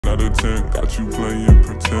out of 10, got you playing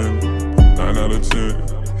pretend. 9 out of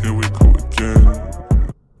 10, here we go again.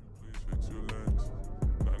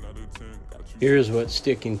 Here's what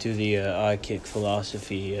sticking to the eye kick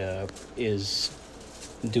philosophy is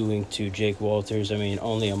doing to Jake Walters. I mean,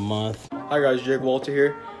 only a month. Hi guys, Jake Walter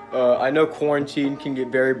here. I know quarantine can get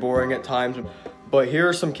very boring at times, but here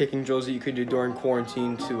are some kicking drills that you could do during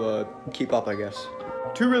quarantine to keep up, I guess.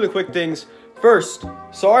 2 really quick things. First,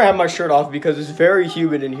 sorry I have my shirt off because it's very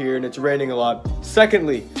humid in here and it's raining a lot.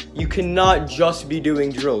 Secondly, you cannot just be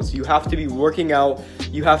doing drills. You have to be working out.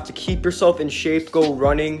 You have to keep yourself in shape, go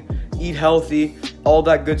running, eat healthy, all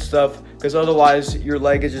that good stuff, because otherwise your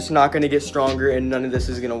leg is just not going to get stronger and none of this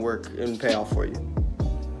is going to work and pay off for you.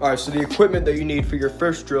 Alright, so the equipment that you need for your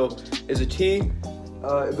first drill is a tee,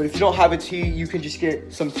 but if you don't have a tee, you can just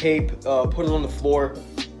get some tape, put it on the floor,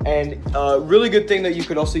 and a really good thing that you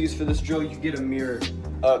could also use for this drill, you can get a mirror.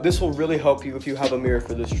 This will really help you if you have a mirror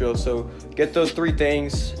for this drill, so get those 3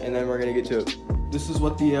 things and then we're going to get to it. This is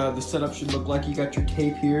what the setup should look like. You got your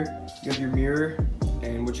tape here, you have your mirror,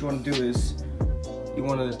 and what you want to do is you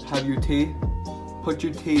want to have your tee, put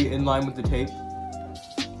your tee in line with the tape.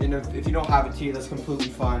 And if you don't have a tee, that's completely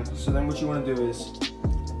fine. So then what you want to do is,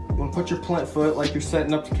 you want to put your plant foot like you're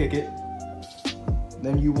setting up to kick it.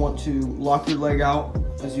 Then you want to lock your leg out,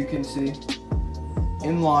 as you can see,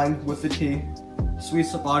 in line with the tee. Sweet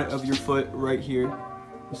spot of your foot right here,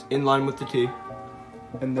 is in line with the tee.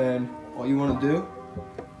 And then all you want to do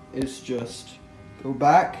is just go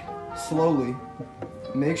back slowly.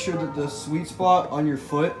 Make sure that the sweet spot on your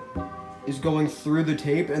foot is going through the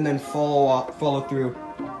tape, and then follow through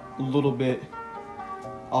a little bit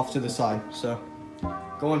off to the side. So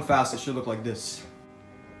going fast, it should look like this.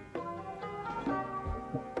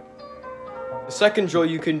 The second drill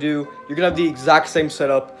you can do, you're gonna have the exact same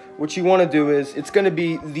setup. What you want to do is, it's gonna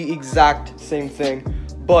be the exact same thing,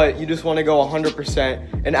 but you just want to go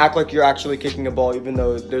 100% and act like you're actually kicking a ball even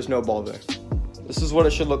though there's no ball there. This is what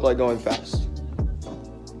it should look like going fast.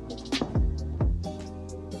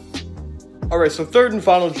 Alright, so third and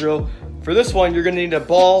final drill. For this one, you're going to need a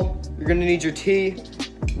ball, you're going to need your tee,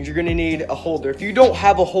 and you're going to need a holder. If you don't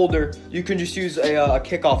have a holder, you can just use a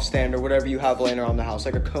kickoff stand or whatever you have laying around the house,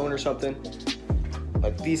 like a cone or something.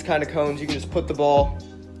 Like these kind of cones, you can just put the ball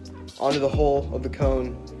onto the hole of the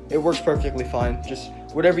cone. It works perfectly fine. Just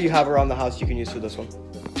whatever you have around the house, you can use for this one.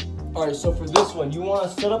 Alright, so for this one, you want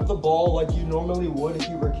to set up the ball like you normally would if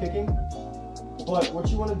you were kicking. But what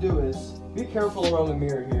you want to do is, be careful around the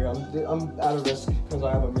mirror here. I'm at a risk because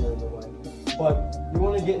I have a mirror in the way. But you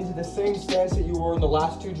want to get into the same stance that you were in the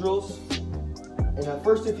last 2 drills. And at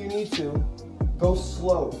first, if you need to, go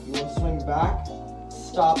slow. You want to swing back,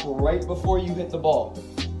 stop right before you hit the ball.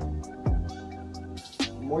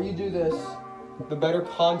 The more you do this, the better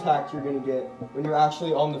contact you're going to get when you're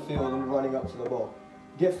actually on the field and running up to the ball.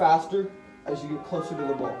 Get faster as you get closer to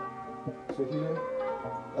the ball. So here,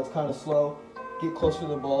 that's kind of slow. Get closer to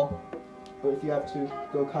the ball. But if you have to,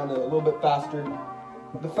 go kind of a little bit faster.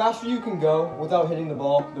 The faster you can go without hitting the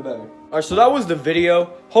ball, the better. Alright, so that was the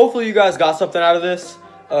video. Hopefully you guys got something out of this.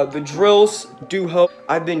 The drills do help.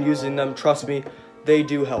 I've been using them, trust me, they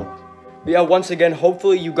do help. But yeah, once again,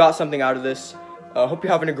 hopefully you got something out of this. Hope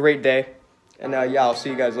you're having a great day. And yeah, I'll see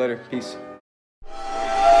you guys later. Peace.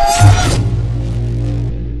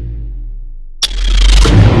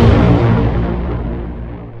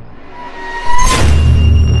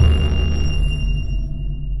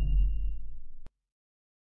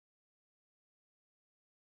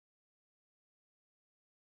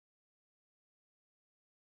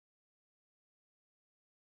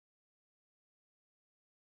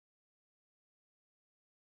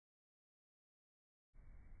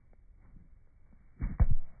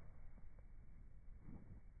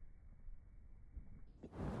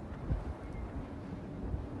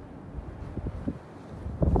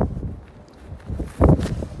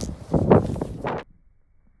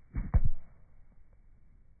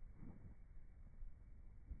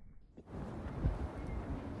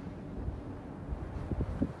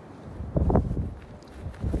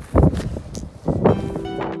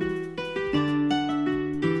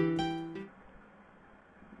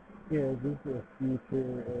 Yeah, this is a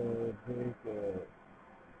future drink.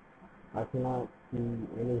 I cannot see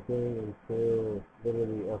anything until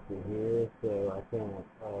literally up to here, so I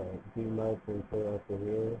can't do much until up to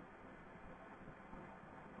here.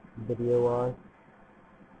 Video-wise,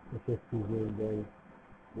 it's just too zoomed in,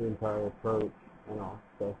 the entire approach and all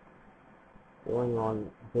stuff going on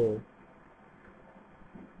this.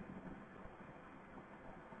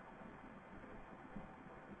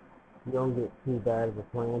 You don't get too bad of a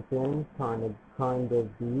planting, kind of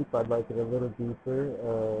deep. I'd like it a little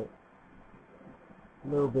deeper, a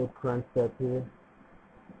little bit crunched up here,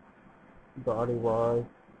 body wise.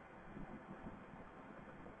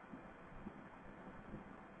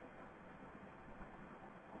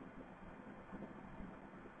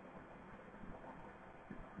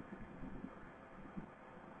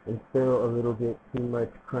 And still a little bit too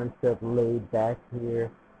much crunched up, laid back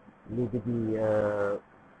here. Need to be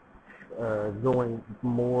going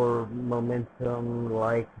more momentum,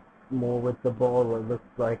 like more with the ball. It looks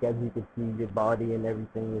like, as you can see, your body and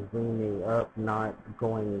everything is leaning up, not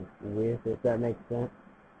going with, if that makes sense.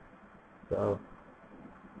 So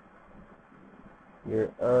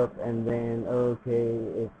you're up, and then okay,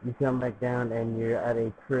 if you come back down and you're at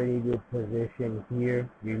a pretty good position here,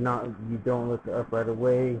 you don't look up right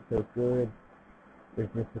away, so good. There's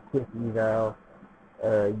just a quick eval.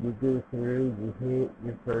 You go through, you hit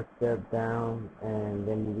your first step down, and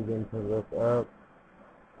then you begin to look up.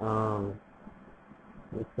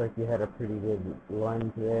 Looks like you had a pretty good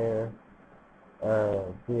lunge there.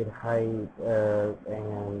 Good height,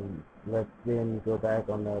 and let's then go back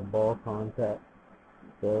on the ball contact.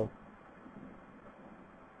 So,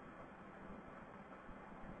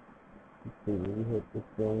 let's see, we hit this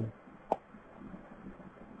thing.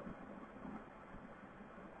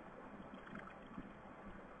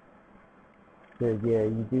 So yeah,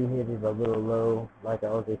 you do hit it a little low, like I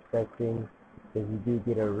was expecting, because you do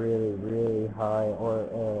get a really, really high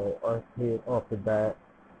arc hit off the bat,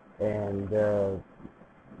 and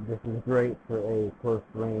this is great for a close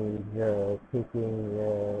range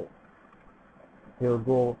kicking field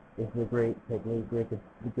goal. It's a great technique, great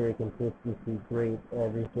consistency, great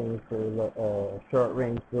everything for short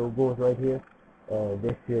range field goals right here.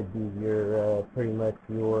 This should be your pretty much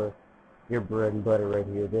your bread and butter right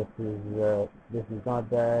here. This is not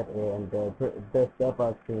bad, and best stuff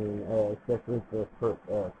I've seen, especially for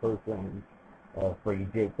close range for you,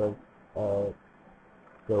 Jacob. So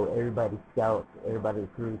everybody scouts, everybody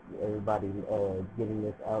recruits, everybody getting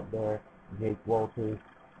this out there. Jake Walters,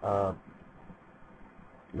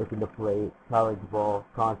 looking to play college ball.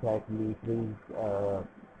 Contact me, please,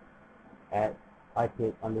 at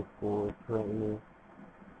ikick_training.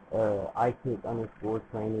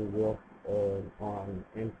 ikick_training, yes, on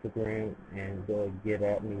Instagram, and get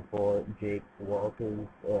at me for Jake Walters.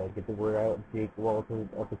 Get the word out. Jake Walters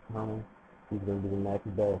up and coming. He's gonna be the next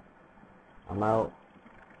best. I'm out.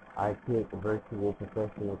 I kick virtual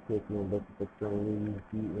professional kicking. Look at the trainees,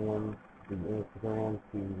 DM the Instagram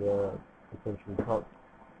to potentially talk,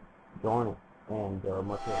 join it, and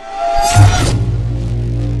much love.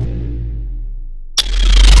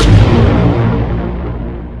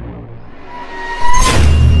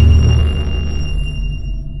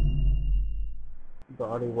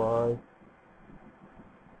 Body wise.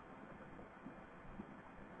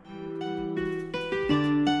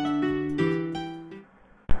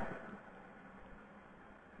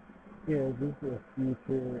 Yeah, this is a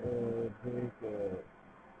future Jake.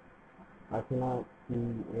 I cannot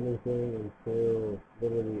see anything until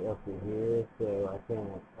literally up to here, so I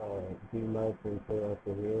can't do much until up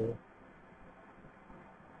to here.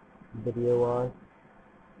 Video wise,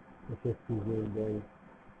 it's just too zoomed in,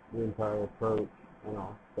 the entire approach and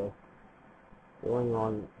all stuff going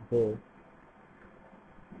on this.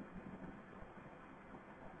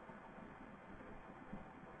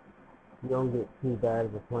 You don't get too bad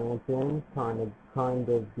of a planting, kind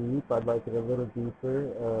of deep. I'd like it a little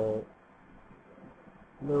deeper,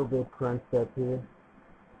 a little bit crunched up here,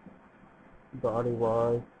 body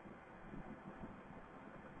wise.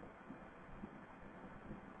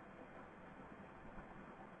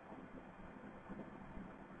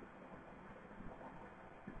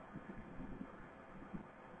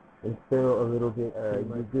 And still a little bit,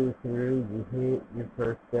 you go through, you hit your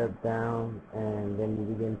first step down, and then you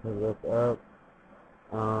begin to look up.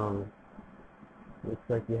 Looks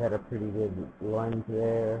like you had a pretty good lunge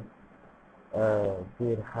there.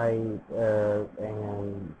 Good height,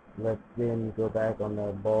 and let's then go back on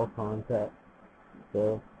the ball contact.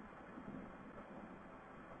 So,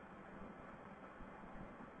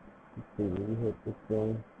 let's see, we hit this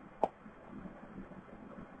thing.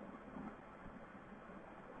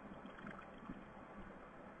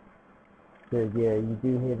 So yeah, you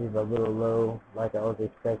do hit it a little low, like I was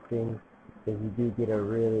expecting, because you do get a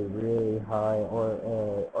really, really high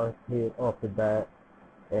arc hit off the bat,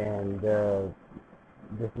 and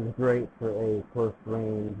this is great for a close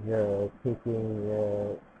range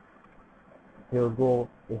kicking field goal.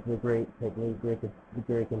 It's a great technique, great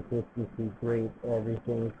consistency, great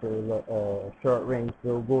everything for short range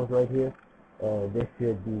field goals right here. This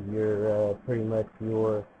should be your pretty much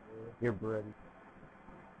your bread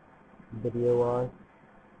video wise.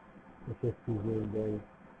 It's just to zoom in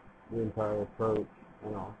the entire approach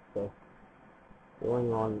and all stuff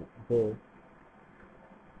going on this.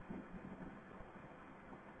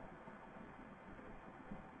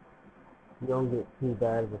 You don't get too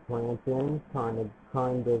bad of a plant in, kind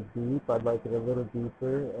of deep. I'd like it a little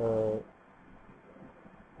deeper,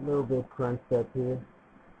 a little bit crunched up here,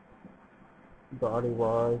 body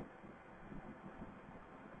wise.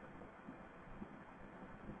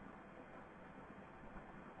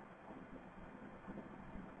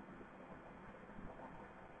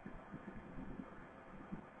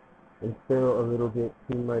 And still a little bit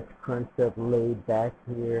too much crunched up, laid back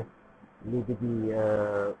here. Need to be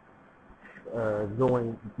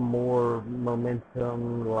going more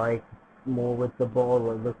momentum, like more with the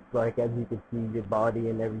ball. It looks like, as you can see, your body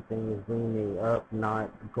and everything is leaning up,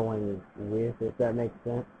 not going with, if that makes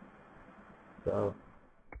sense. So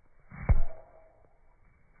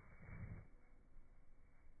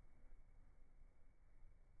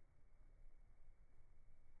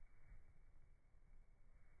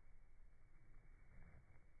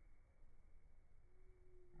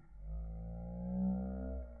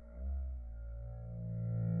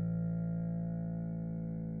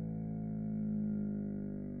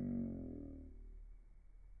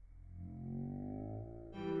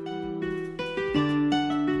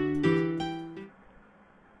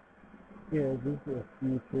yeah, this is a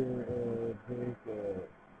future drink.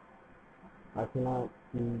 I cannot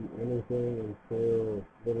see anything until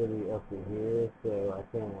literally up to here, so I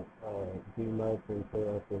can't do much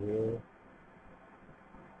until up to here,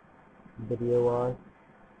 video wise.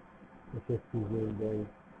 It's just to zoom in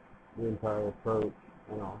the entire approach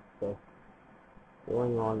and all stuff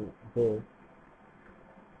going on this.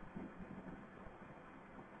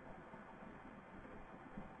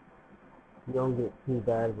 You don't get too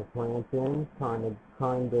bad of a plant in, kind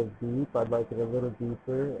of deep. I'd like it a little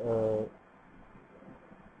deeper,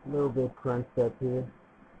 a little bit crunched up here,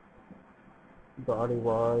 body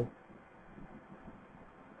wise.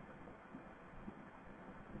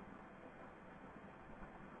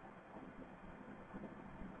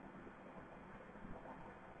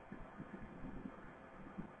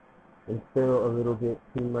 And still a little bit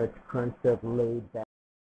too much crunched up, laid back.